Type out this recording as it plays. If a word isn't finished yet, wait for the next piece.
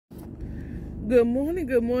Good morning,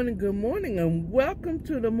 good morning, good morning, and welcome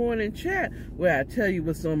to the morning chat where I tell you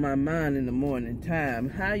what's on my mind in the morning time.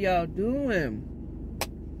 How y'all doing?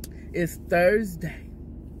 It's Thursday,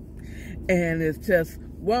 and it's just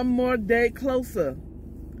one more day closer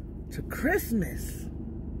to Christmas.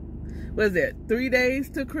 What is it? 3 days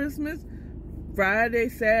to Christmas? Friday,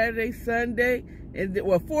 Saturday, Sunday, and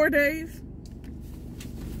 4 days?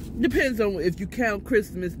 Depends on if you count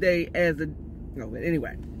Christmas Day as a... No, but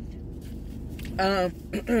anyway.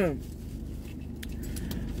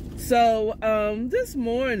 This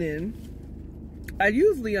morning,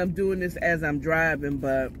 I'm doing this as I'm driving,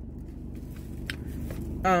 but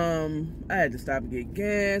I had to stop and get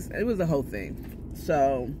gas. It was a whole thing.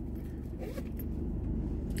 So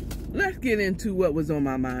let's get into what was on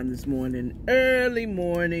my mind this morning. Early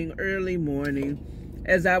morning,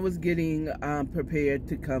 as I was getting prepared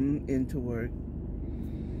to come into work.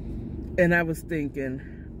 And I was thinking,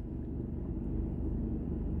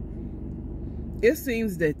 it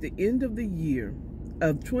seems that the end of the year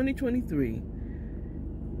of 2023,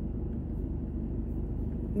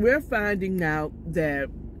 we're finding out that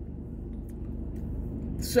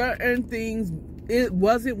certain things, it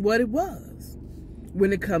wasn't what it was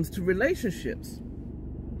when it comes to relationships,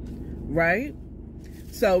 right?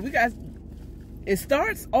 So it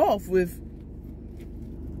starts off with,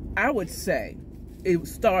 I would say, it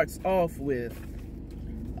starts off with,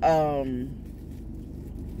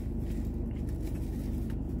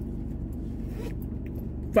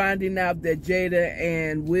 finding out that Jada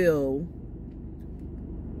and Will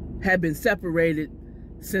have been separated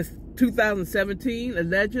since 2017,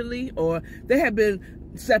 allegedly, or they have been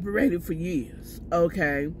separated for years,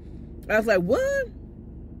 okay? I was like, what?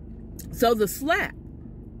 So the slap.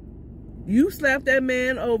 You slap that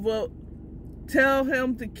man over, tell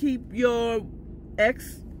him to keep your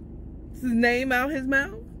ex's name out his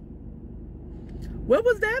mouth? What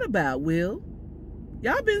was that about, Will?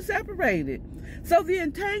 Y'all been separated. So the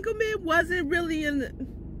entanglement wasn't really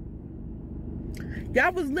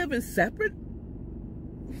y'all was living separate?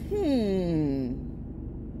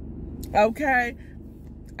 Okay.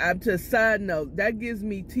 Just side note, that gives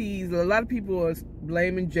me tease. A lot of people are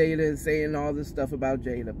blaming Jada and saying all this stuff about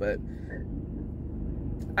Jada, but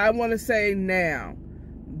I want to say now,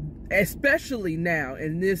 especially now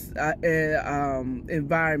in this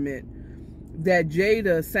environment, that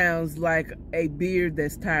Jada sounds like a beard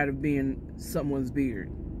that's tired of being someone's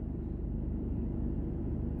beard.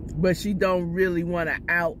 But she don't really want to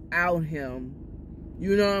out him.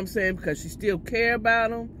 You know what I'm saying? Because she still care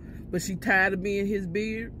about him, but she tired of being his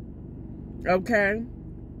beard. Okay?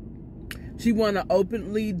 She want to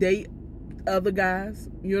openly date other guys.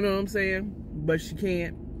 You know what I'm saying? But she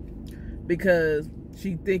can't. Because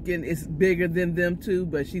she thinking it's bigger than them two,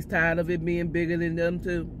 but she's tired of it being bigger than them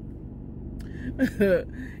two.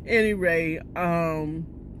 Anyway,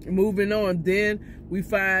 moving on, then we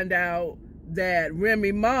find out that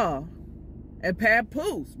Remy Ma and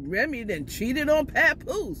Papoose, Remy then cheated on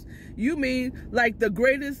Papoose. You mean like the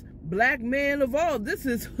greatest black man of all? This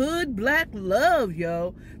is hood black love,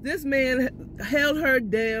 yo. This man held her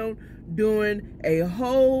down during a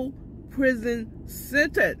whole prison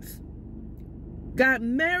sentence, got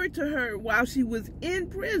married to her while she was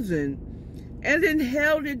in prison, and then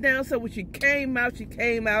held it down so when she came out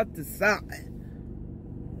the side.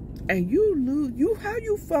 And how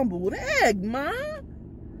you fumble that, ma?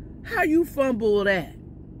 How you fumble that?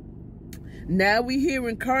 Now we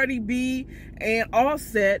hearing Cardi B and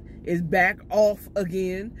Offset is back off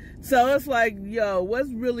again. So it's like, yo,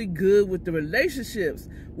 what's really good with the relationships?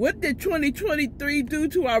 What did 2023 do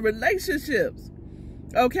to our relationships?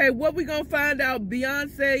 Okay, what we gonna find out?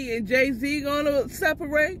 Beyonce and Jay-Z gonna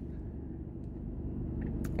separate?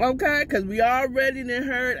 Okay, because we already done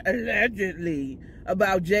heard allegedly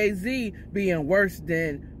about Jay-Z being worse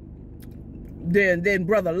than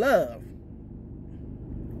Brother Love.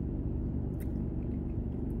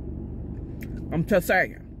 I'm just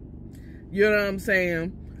saying. You know what I'm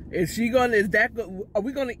saying? Are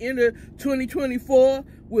we gonna enter 2024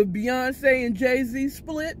 with Beyonce and Jay-Z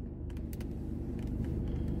split?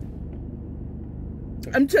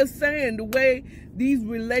 I'm just saying, the way these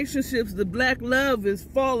relationships, the black love is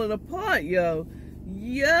falling apart, yo.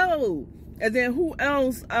 And then who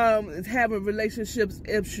else is having relationships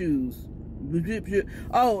issues?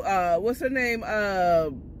 Oh, what's her name?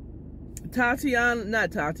 Not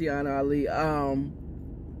Tatiana Ali.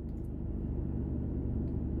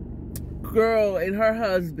 Girl and her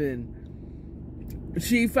husband.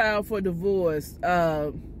 She filed for divorce.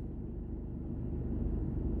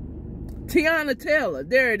 Tiana Taylor.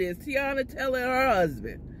 There it is. Tiana Taylor and her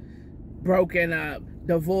husband. Broken up.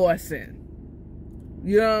 Divorcing.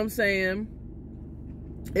 You know what I'm saying?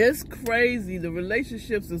 It's crazy. The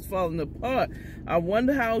relationships is falling apart. I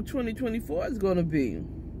wonder how 2024 is going to be.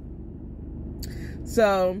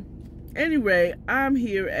 So, anyway, I'm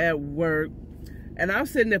here at work. And I'm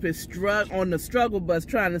sitting up on the struggle bus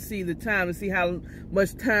trying to see the time, to see how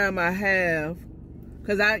much time I have.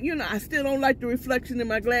 Because I still don't like the reflection in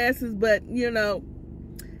my glasses, but,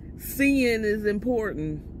 seeing is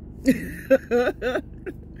important.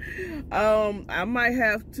 I might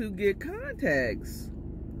have to get contacts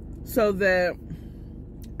so that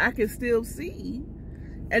I can still see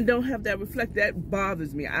and don't have that reflect. That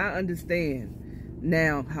bothers me. I understand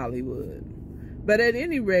now, Hollywood. But at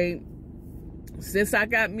any rate, since I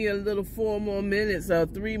got me a little 4 more minutes or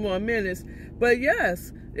 3 more minutes, but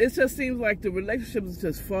yes, it just seems like the relationship is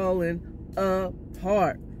just falling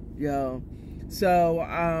apart, y'all. So,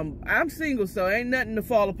 I'm single, so ain't nothing to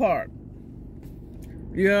fall apart.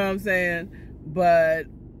 You know what I'm saying? But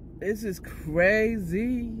this is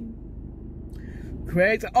crazy.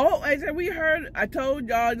 Crazy. Oh, I told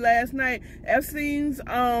y'all last night, Epstein's,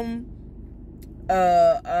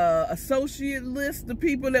 associate list, the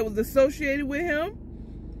people that was associated with him,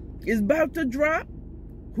 is about to drop.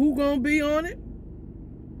 Who gonna be on it?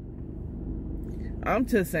 I'm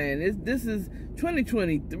just saying, this is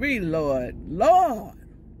 2023, Lord. Lord.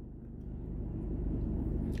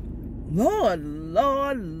 Lord,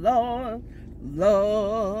 Lord, Lord,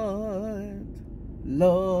 Lord,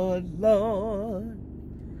 Lord, Lord.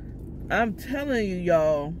 I'm telling you,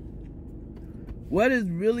 y'all, what is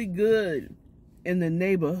really good in the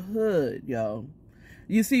neighborhood, y'all.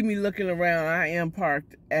 You see me looking around. I am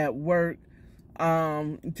parked at work.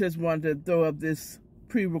 Just wanted to throw up this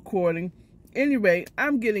pre-recording. Anyway,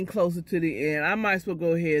 I'm getting closer to the end. I might as well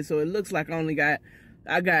go ahead. So it looks like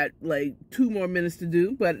I got like 2 more minutes to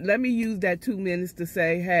do. But let me use that 2 minutes to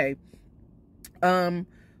say, hey,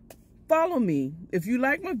 follow me. If you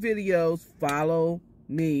like my videos, follow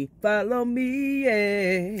me. Follow me,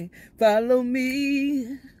 yeah. Follow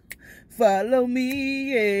me. Follow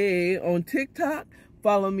me, yeah. On TikTok.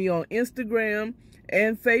 Follow me on Instagram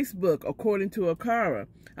and Facebook, according to Akara.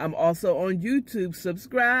 I'm also on YouTube.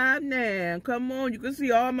 Subscribe now. Come on, you can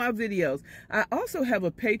see all my videos. I also have a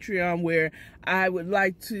Patreon where I would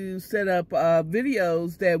like to set up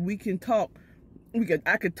videos that we can talk.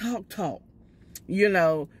 I could talk. You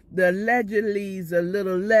know, the allegedly's a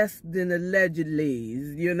little less than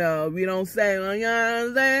allegedly's. You know, we don't say, you know what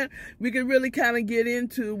I'm saying? We can really kind of get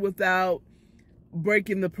into without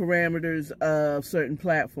breaking the parameters of certain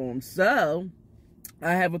platforms. So,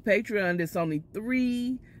 I have a Patreon that's only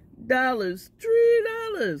 $3.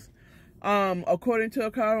 $3. According to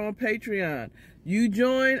Akara on Patreon. You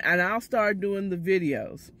join and I'll start doing the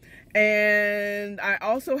videos. And I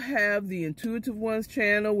also have the Intuitive Ones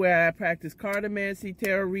channel where I practice cartomancy,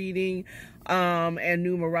 tarot reading, and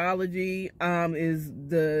numerology is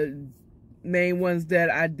the main ones that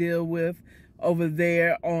I deal with over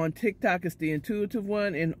there. On TikTok, it's the Intuitive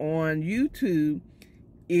One, and on YouTube,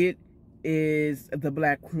 it is the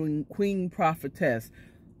Black Queen Prophetess,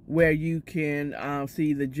 where you can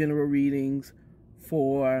see the general readings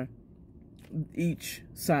for each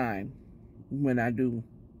sign when I do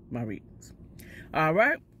my readings. All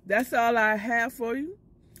right, that's all I have for you.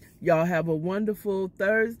 Y'all have a wonderful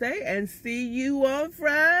Thursday and see you on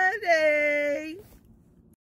Friday.